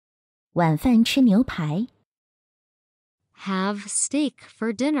晚饭吃牛排。Have steak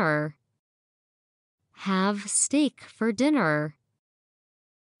for dinner. Have steak for dinner.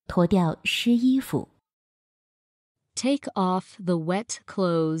 脱掉湿衣服。Take off the wet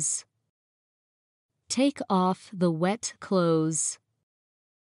clothes. Take off the wet clothes.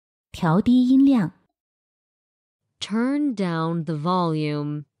 调低音量。Turn down the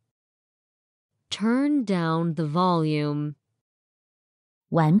volume. Turn down the volume.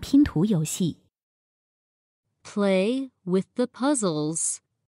 玩拼图游戏。Play with the puzzles.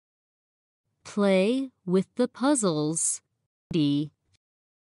 Play with the puzzles. D.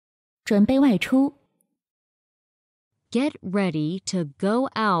 准备外出。Get ready to go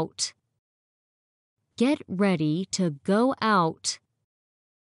out. Get ready to go out.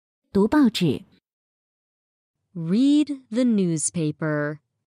 读报纸。Read the newspaper.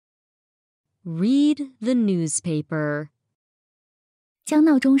 Read the newspaper. 将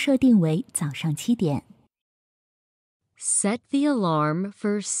闹钟设定为早上7点。Set the alarm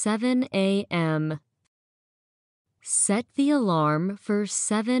for 7 a.m. Set the alarm for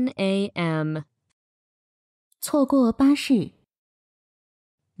 7 a.m. 错过巴士。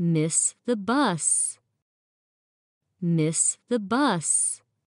Miss the bus. Miss the bus.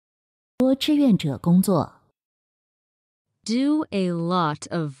 多志愿者工作。Do a lot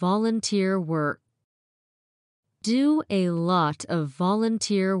of volunteer work. Do a lot of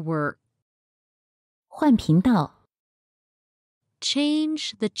volunteer work. 换频道。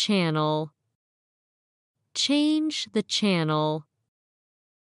Change the channel. Change the channel.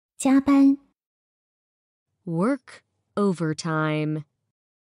 加班。Work overtime.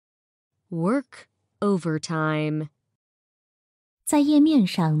 Work overtime. 在页面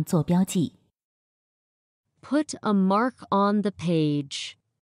上做标记。Put a mark on the page.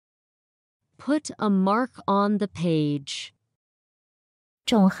 Put a mark on the page.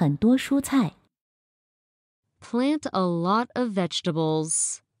 种很多蔬菜。Plant a lot of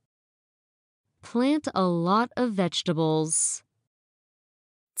vegetables. Plant a lot of vegetables.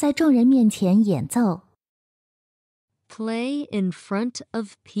 在众人面前演奏。Play in front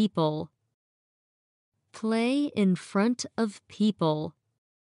of people. Play in front of people.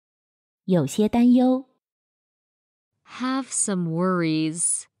 有些担忧。Have some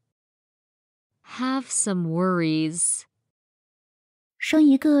worries. Have some worries. 生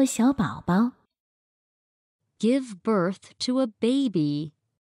一个小宝宝。Give birth to a baby.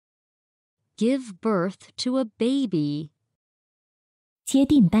 Give birth to a baby. 接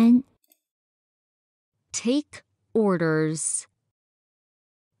订单。Take orders.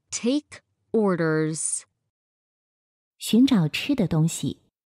 Take orders. 寻找吃的东西。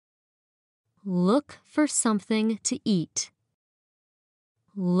Look for something to eat.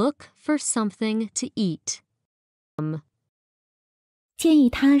 Look for something to eat. 建议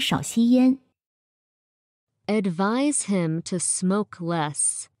他少吸烟。Advise him to smoke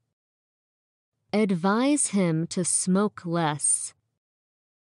less. Advise him to smoke less.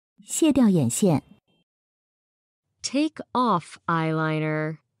 卸掉眼线。Take off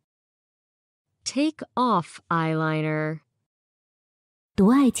eyeliner. Take off eyeliner. 读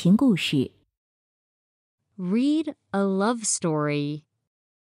爱情故事。Read a love story.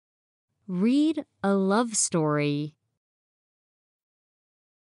 Read a love story.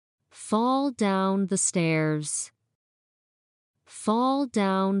 Fall down the stairs. Fall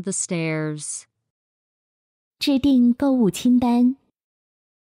down the stairs. 制定购物清单。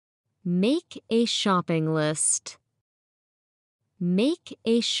Make a shopping list. Make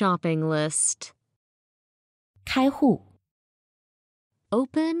a shopping list. 开户。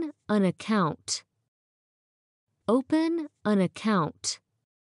Open an account. Open an account.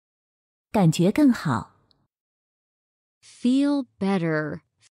 感觉更好。Feel better.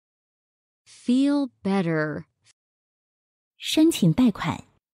 Feel better. 申请贷款。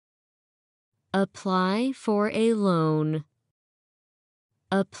Apply for a loan.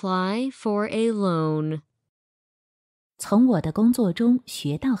 Apply for a loan. 从我的工作中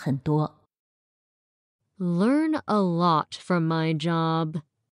学到很多。Learn a lot from my job.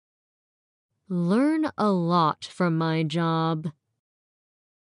 Learn a lot from my job.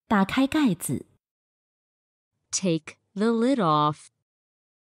 打开盖子。Take the lid off.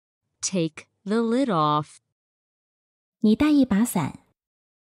 Take the lid off. 你带一把伞。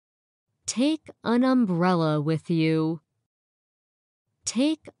Take an umbrella with you.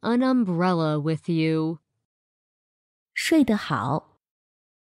 Take an umbrella with you. 睡得好。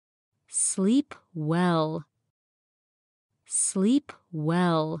Sleep well. Sleep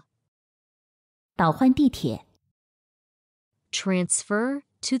well. 倒换地铁。Transfer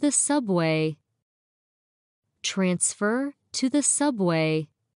to the subway. Transfer to the subway.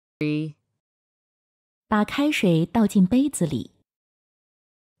 把开水倒进杯子里。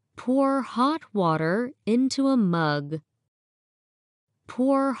Pour hot water into a mug.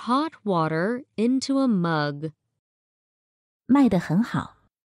 Pour hot water into a mug. 卖得很好。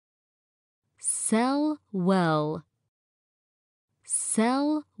Sell well.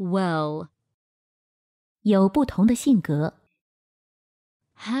 Sell well. 有不同的性格。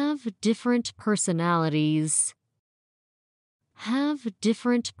Have different personalities. Have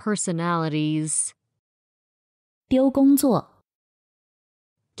different personalities. 丢工作。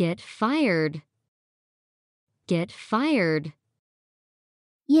Get fired. Get fired.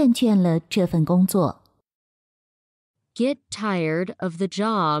 厌倦了这份工作。Get tired of the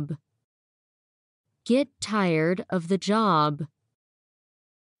job. Get tired of the job.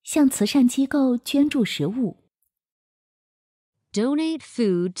 向慈善机构捐助食物。Donate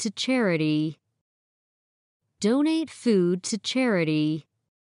food to charity. Donate food to charity.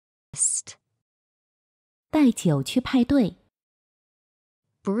 带酒去派对。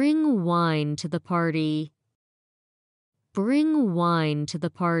Bring wine to the party. Bring wine to the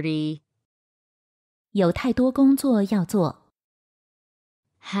party. 有太多工作要做。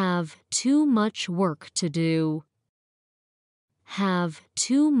Have too much work to do. Have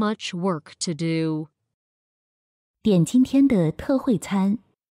too much work to do. 点今天的特惠餐。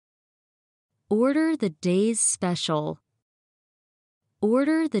Order the day's special.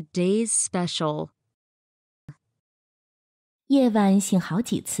 Order the day's special. 夜晚醒好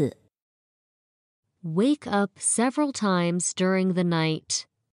几次。Wake up several times during the night.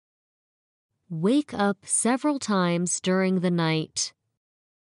 Wake up several times during the night.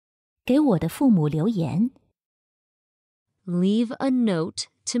 给我的父母留言。Leave a note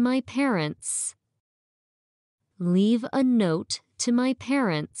to my parents. Leave a note to my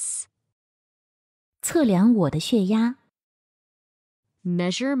parents. 测量我的血压。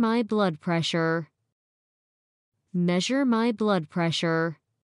Measure my blood pressure. Measure my blood pressure.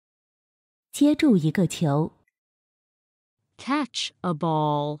 接住一个球。Catch a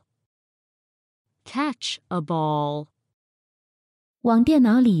ball. Catch a ball. 往电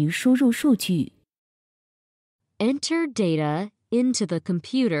脑里输入数据。Enter data into the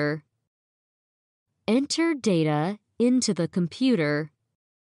computer. Enter data into the computer.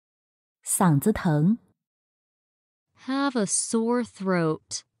 嗓子疼。Have a sore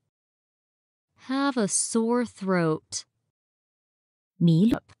throat. Have a sore throat. 迷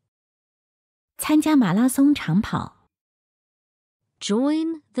路。参加马拉松长跑。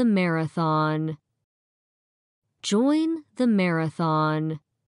Join the marathon. Join the marathon.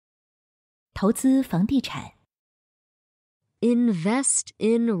 投资房地产。Invest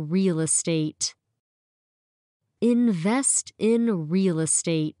in real estate. Invest in real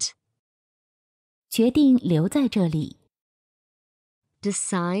estate. 决定留在这里。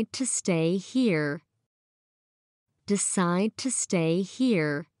Decide to stay here. Decide to stay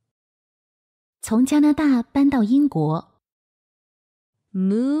here. 从加拿大搬到英国。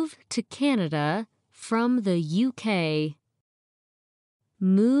Move to Canada from the UK.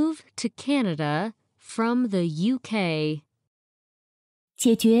 Move to Canada from the UK.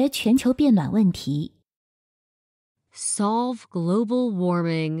 解决全球变暖问题。Solve global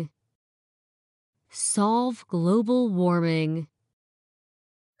warming. Solve global warming.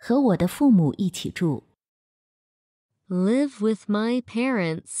 和我的父母一起住。Live with my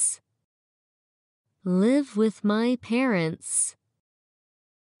parents. Live with my parents.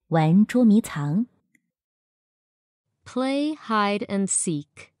 玩捉迷藏。Play hide and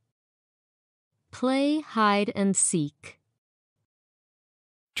seek. Play hide and seek.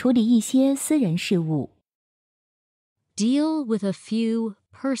 处理一些私人事务。Deal with a few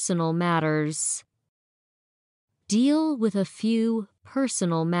personal matters. Deal with a few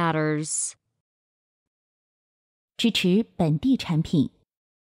personal matters. 支持本地产品。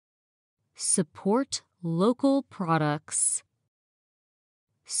Support local products.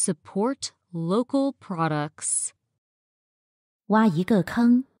 Support local products. 挖一个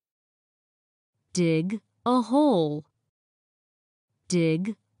坑。Dig a hole.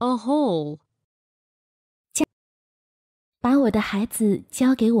 Dig a hole. 把我的孩子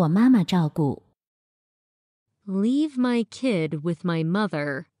交给我妈妈照顾。Leave my kid with my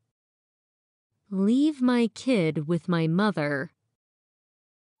mother. Leave my kid with my mother.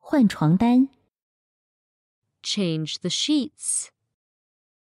 换床单。Change the sheets.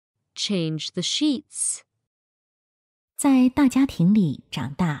 Change the sheets. 在大家庭里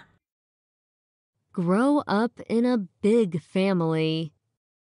长大。Grow up in a big family.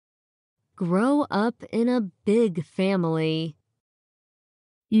 Grow up in a big family.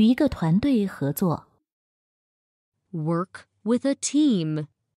 与一个团队合作。Work with a team.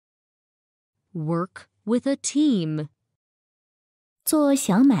 Work with a team. 做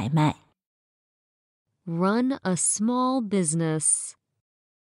小买卖。Run a small business.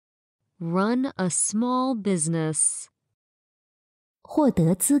 Run a small business. 获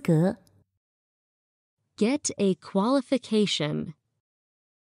得资格。Get a qualification.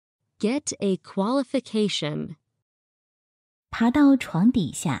 Get a qualification. 爬到床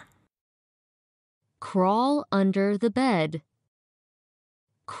底下。Crawl under the bed.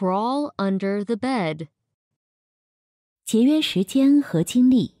 Crawl under the bed. 节约时间和精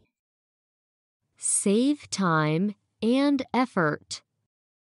力。Save time and effort.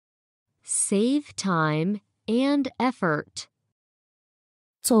 Save time and effort.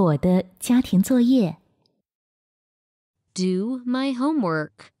 做我的家庭作业。Do my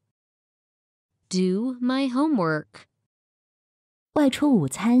homework. Do my homework. 外出午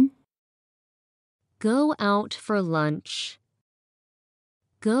餐。Go out for lunch.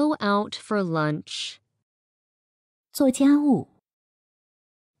 Go out for lunch. 做家务。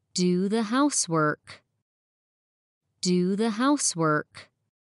Do the housework. Do the housework.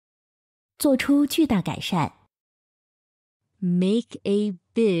 做出巨大改善。Make a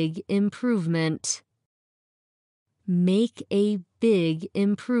big improvement. Make a big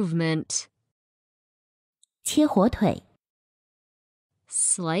improvement. 切火腿。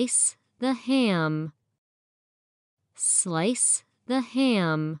Slice the ham. Slice the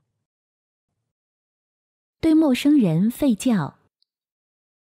ham. 对陌生人吠叫。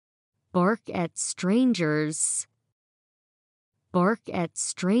Bark at strangers. Bark at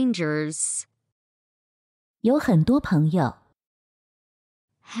strangers. 有很多朋友。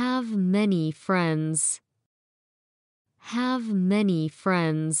Have many friends. Have many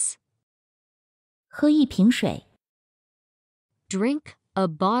friends. 喝一瓶水。Drink a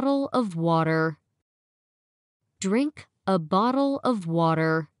bottle of water. Drink a bottle of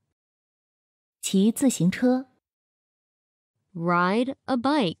water. 骑自行车。Ride a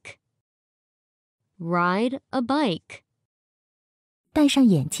bike. Ride a bike. 戴上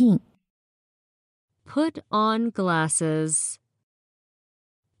眼镜。Put on glasses.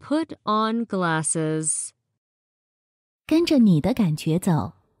 Put on glasses. 跟着你的感觉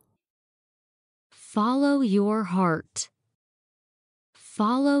走。Follow your heart.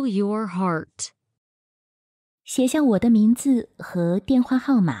 Follow your heart. 写下我的名字和电话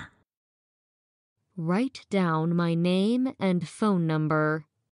号码。Write down my name and phone number.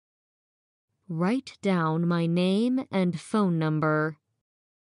 Write down my name and phone number.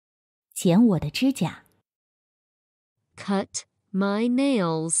 剪我的指甲。Cut my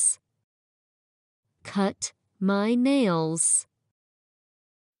nails. Cut my nails.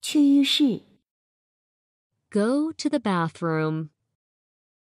 去浴室。Go to the bathroom.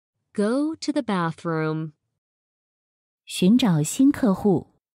 Go to the bathroom. 寻找新客户。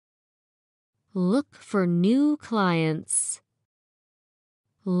Look for new clients.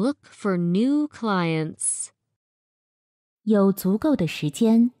 Look for new clients. 有足够的时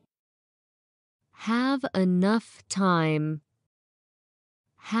间。Have enough time.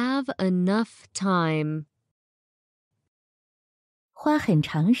 Have enough time. 花很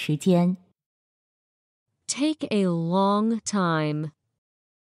长时间。Take a long time.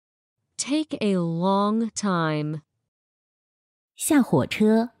 Take a long time. 下火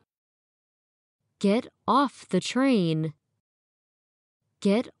车。Get off the train.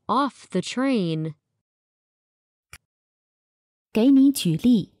 Get off the train. 给你举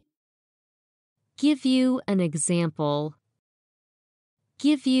例。Give you an example.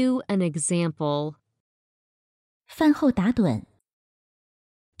 Give you an example. 饭后打盹。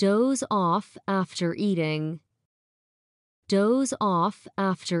Doze off after eating. Doze off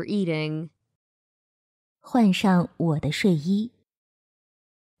after eating. 换上我的睡衣。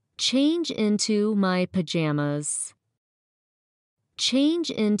Change into my pajamas. Change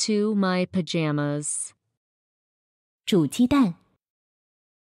into my pajamas. 煮鸡蛋。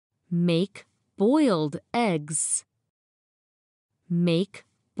Make boiled eggs. Make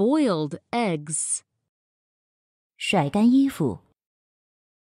boiled eggs. 甩干衣服。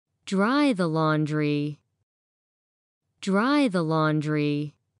Dry the laundry. Dry the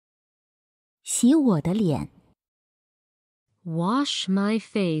laundry. 洗我的脸。Wash my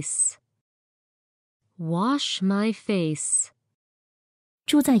face. Wash my face.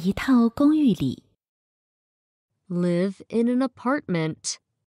 住在一套公寓里。Live in an apartment.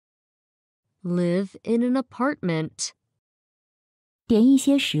 Live in an apartment. 点一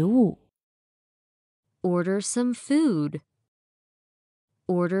些食物。Order some food.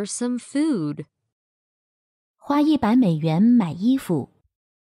 Order some food. 花$100买衣服。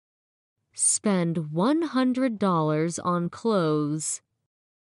Spend $100 on clothes.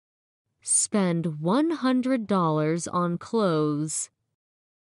 Spend $100 on clothes.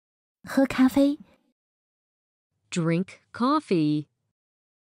 喝咖啡， Drink coffee.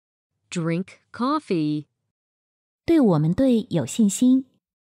 Drink coffee. 对我们队有信心。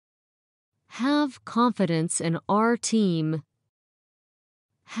 Have confidence in our team.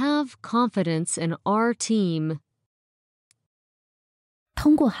 Have confidence in our team.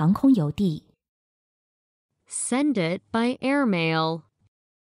 通过航空邮递， Send it by airmail.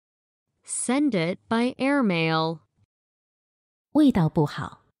 Send it by airmail. 味道不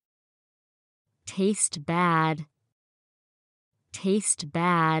好， Taste bad. Taste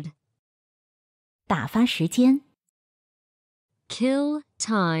bad. 打发时间， Kill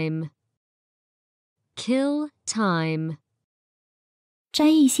time. Kill time. 摘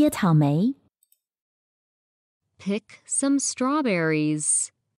一些草莓， Pick some strawberries.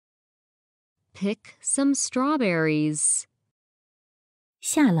 Pick some strawberries.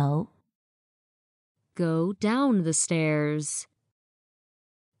 下楼， Go down the stairs.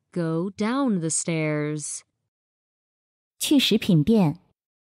 Go down the stairs. 去食品店，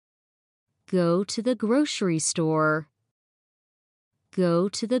 Go to the grocery store. Go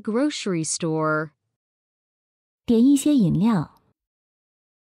to the grocery store. 点一些饮料，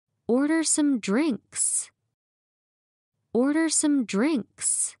 Order some drinks. Order some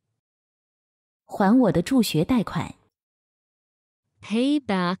drinks. 还我的助学贷款， Pay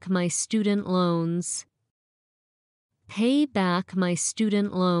back my student loans. Pay back my student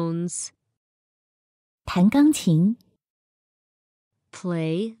loans. 弹钢琴，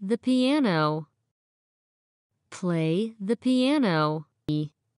 Play the piano. Play the piano.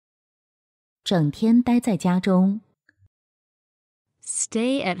 整天待在家中，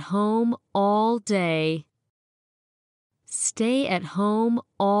 Stay at home all day. Stay at home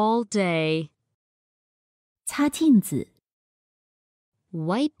all day. 擦镜子，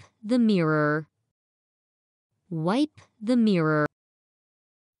 Wipe the mirror. Wipe the mirror.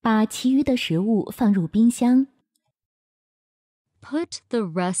 把其余的食物放入冰箱， Put the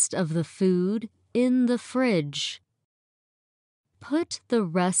rest of the food in the fridge. Put the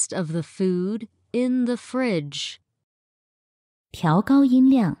rest of the food in the fridge. 调高音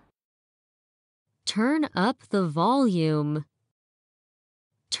量， Turn up the volume.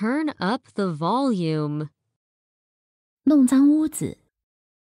 Turn up the volume. 弄脏屋子，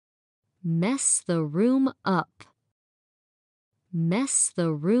 Mess the room up. Mess the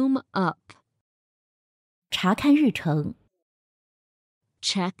room up. 查看日程，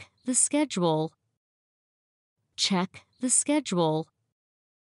 Check the schedule. Check the schedule.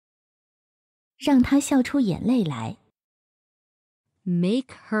 让他笑出眼泪来，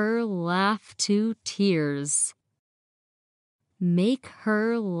 Make her laugh to tears. Make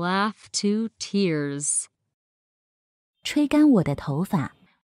her laugh to tears. 吹干我的头发，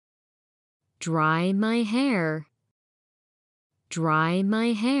 Dry my hair. Dry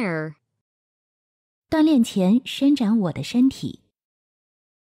my hair. 锻炼前伸展我的身体，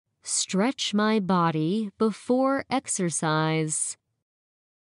 Stretch my body before exercise.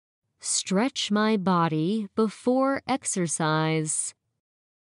 Stretch my body before exercise.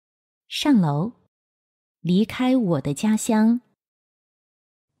 上楼，离开我的家乡，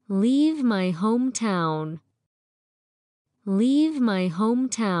 Leave my hometown. Leave my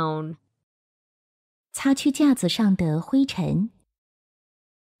hometown. 擦去架子上的灰尘，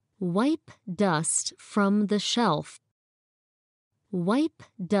 Wipe dust from the shelf. Wipe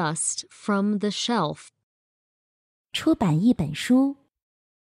dust from the shelf. 出版一本书，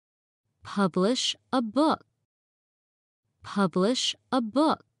 Publish a book. Publish a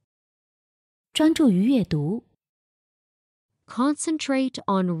book. 专注于阅读， Concentrate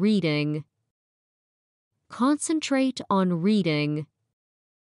on reading. Concentrate on reading.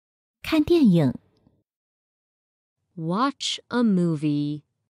 看电影， Watch a movie.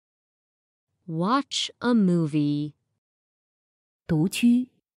 Watch a movie. 独居，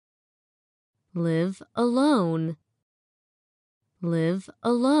 Live alone. Live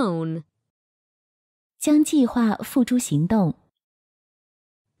alone. 将计划付诸行动，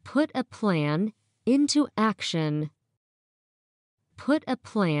 Put a plan into action. Put a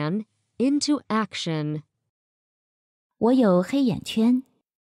plan into action. 我有黑眼圈，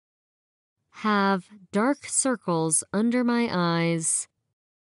 Have dark circles under my eyes.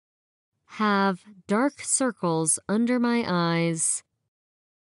 Have dark circles under my eyes.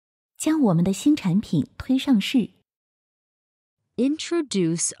 将我们的新产品推上市，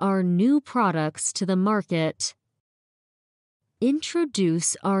 Introduce our new products to the market.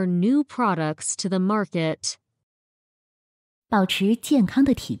 Introduce our new products to the market. 保持健康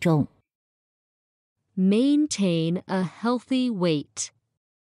的体重， Maintain a healthy weight.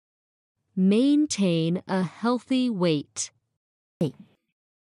 Maintain a healthy weight.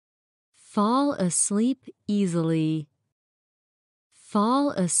 Fall asleep easily.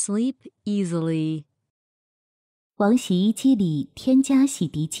 Fall asleep easily. 往洗衣机里添加洗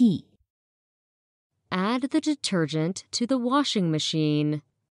涤剂。Add the detergent to the washing machine.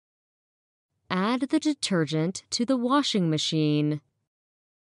 Add the detergent to the washing machine.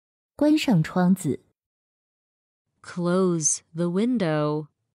 关上窗子。Close the window.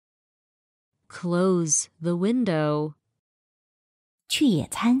 Close the window. 去野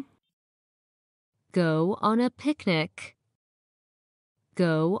餐。Go on a picnic.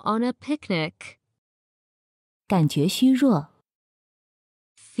 Go on a picnic. 感觉虚弱。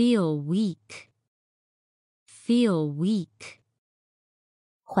Feel weak. Feel weak.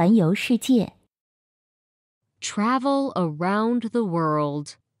 环游世界。Travel around the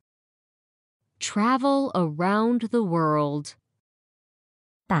world. Travel around the world.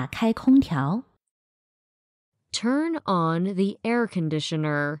 打开空调。Turn on the air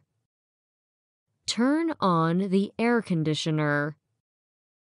conditioner. Turn on the air conditioner.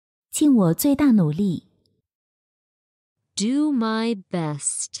 尽我最大努力。Do my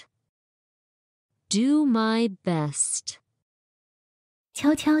best. Do my best.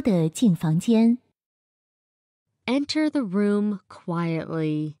 悄悄地进房间。Enter the room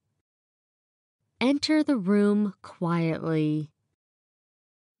quietly. Enter the room quietly.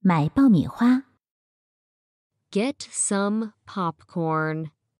 买爆米花。Get some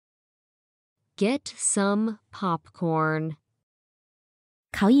popcorn. Get some popcorn.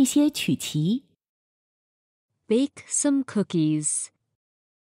 烤一些曲奇。Bake some cookies.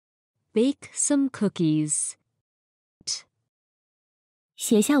 Bake some cookies.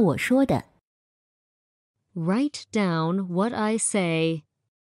 写下我说的。Write down what I say.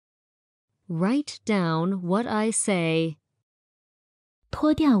 Write down what I say.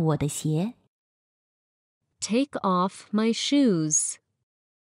 脱掉我的鞋。Take off my shoes.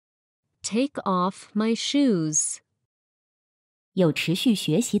 Take off my shoes. 有持续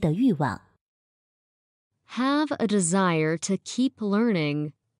学习的欲望。Have a desire to keep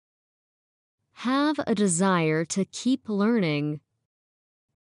learning. Have a desire to keep learning.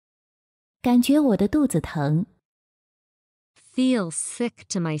 感觉我的肚子疼。Feel sick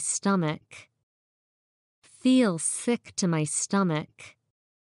to my stomach. Feel sick to my stomach.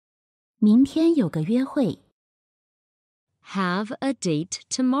 明天有个约会。Have a date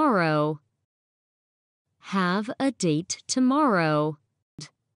tomorrow. Have a date tomorrow.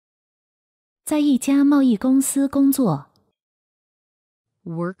 在一家贸易公司工作。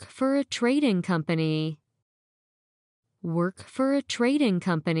Work for a trading company. Work for a trading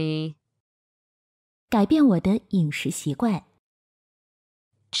company. 改变我的饮食习惯。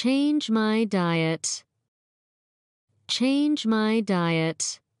Change my diet. Change my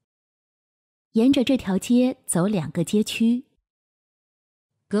diet. 沿着这条街走2个街区。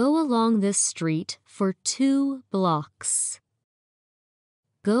Go along this street for 2 blocks.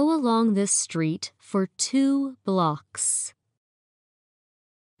 Go along this street for 2 blocks.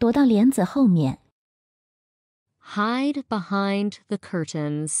 躲到帘子后面。Hide behind the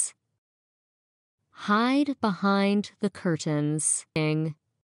curtains. Hide behind the curtains.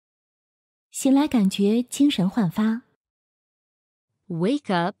 醒来感觉精神焕发。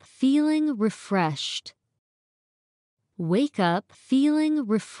Wake up feeling refreshed. Wake up feeling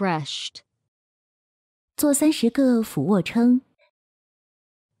refreshed. 做30个俯卧撑。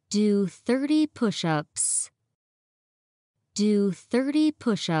Do 30 push-ups. Do 30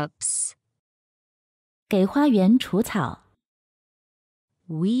 push-ups. 给花园除草。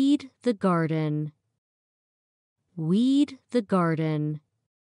Weed the garden. Weed the garden.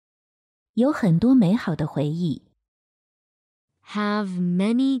 有很多美好的回忆。Have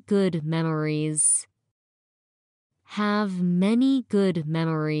many good memories. Have many good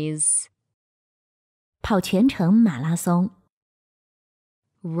memories. 跑全程马拉松。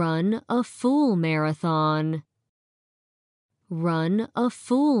Run a full marathon. Run a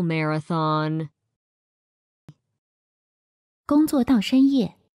full marathon. 工作到深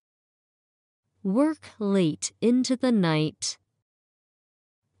夜。Work late into the night.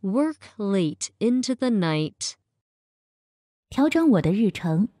 Work late into the night. 调整我的日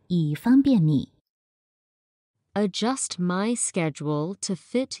程，以方便你。Adjust my schedule to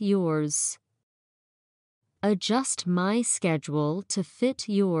fit yours. Adjust my schedule to fit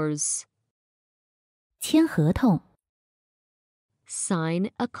yours. 签合同。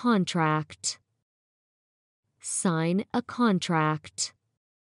Sign a contract. Sign a contract.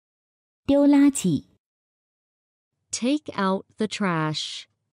 丢垃圾。Take out the trash.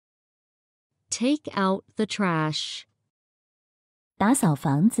 Take out the trash. 打扫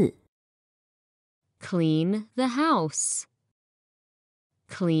房子。Clean the house.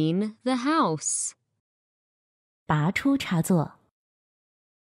 Clean the house. 拔出插座。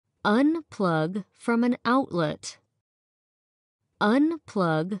Unplug from an outlet.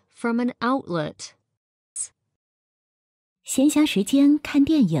 Unplug from an outlet. 闲暇时间看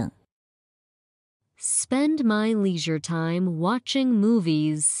电影。Spend my leisure time watching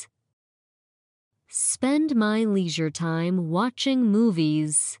movies. Spend my leisure time watching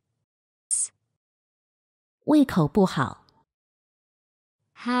movies. 胃口不好。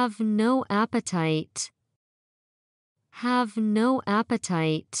Have no appetite. Have no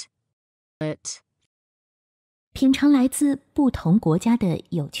appetite. 品尝来自不同国家的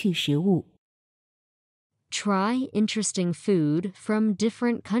有趣食物。Try interesting food from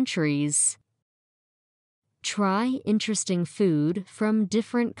different countries. Try interesting food from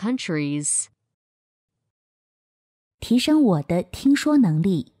different countries. 提升我的听说能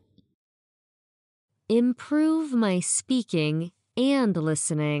力。Improve my speaking and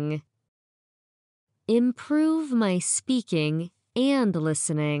listening. Improve my speaking and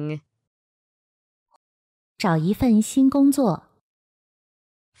listening. 找一份新工作。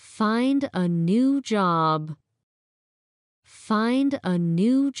Find a new job. Find a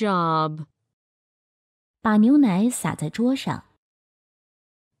new job. 把牛奶洒在桌上。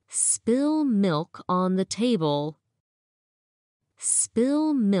Spill milk on the table.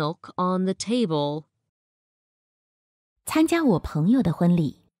 Spill milk on the table. 参加我朋友的婚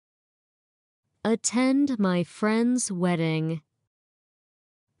礼。Attend my friend's wedding.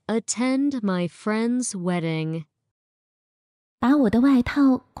 Attend my friend's wedding. 把我的外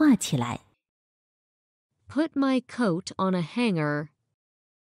套挂起来。Put my coat on a hanger.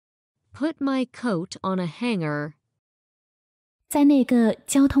 Put my coat on a hanger. 在那个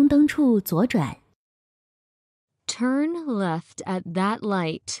交通灯处左转。Turn left at that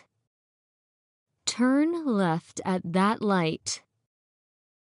light. Turn left at that light.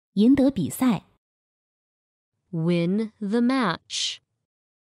 赢得比赛。Win the match.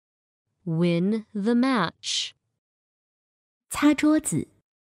 Win the match. 擦桌子。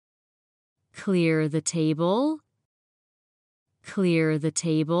Clear the table. Clear the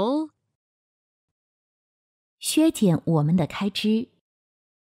table. 削减我们的开支。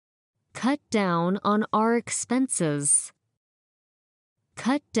Cut down on our expenses.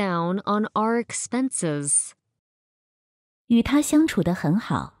 Cut down on our expenses. 与他相处得很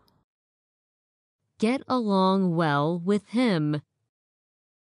好。Get along well with him.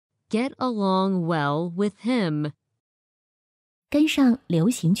 Get along well with him. 跟上流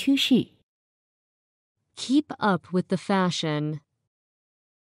行趋势。Keep up with the fashion.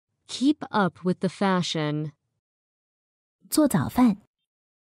 Keep up with the fashion. 做早饭。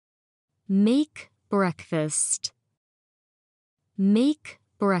Make breakfast. Make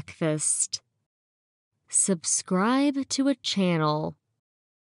breakfast. Subscribe to a channel.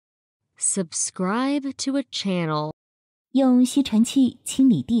 Subscribe to a channel. 用吸尘器清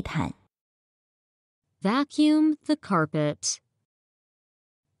理地毯。Vacuum the carpet.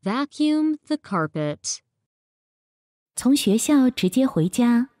 Vacuum the carpet. 从学校直接回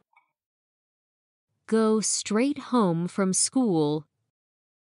家。Go straight home from school.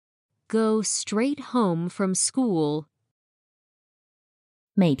 Go straight home from school.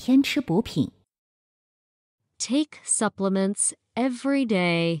 每天吃补品。Take supplements every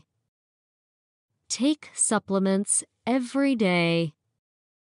day. Take supplements every day.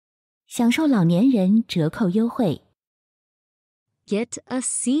 享受老年人折扣优惠。Get a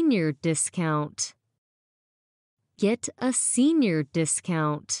senior discount. Get a senior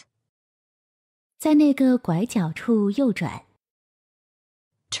discount. 在那个拐角处右转。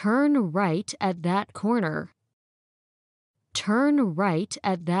Turn right at that corner. Turn right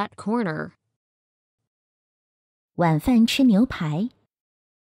at that corner. 晚饭吃牛排。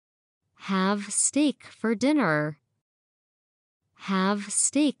Have steak for dinner. Have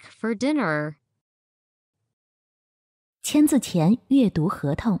steak for dinner. 签字前阅读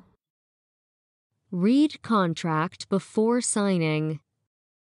合同。Read contract before signing.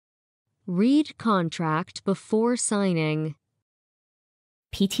 Read contract before signing.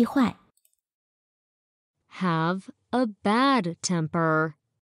 脾气坏。Have a bad temper.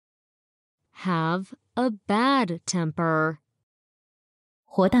 Have a bad temper.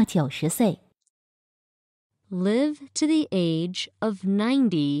 活到90岁。Live to the age of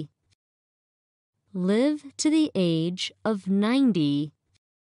 90. Live to the age of 90.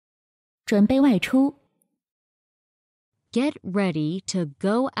 准备外出。Get ready to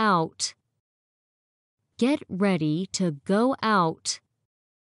go out. Get ready to go out.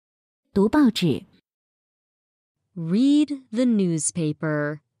 读报纸。 Read the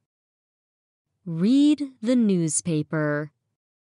newspaper. Read the newspaper.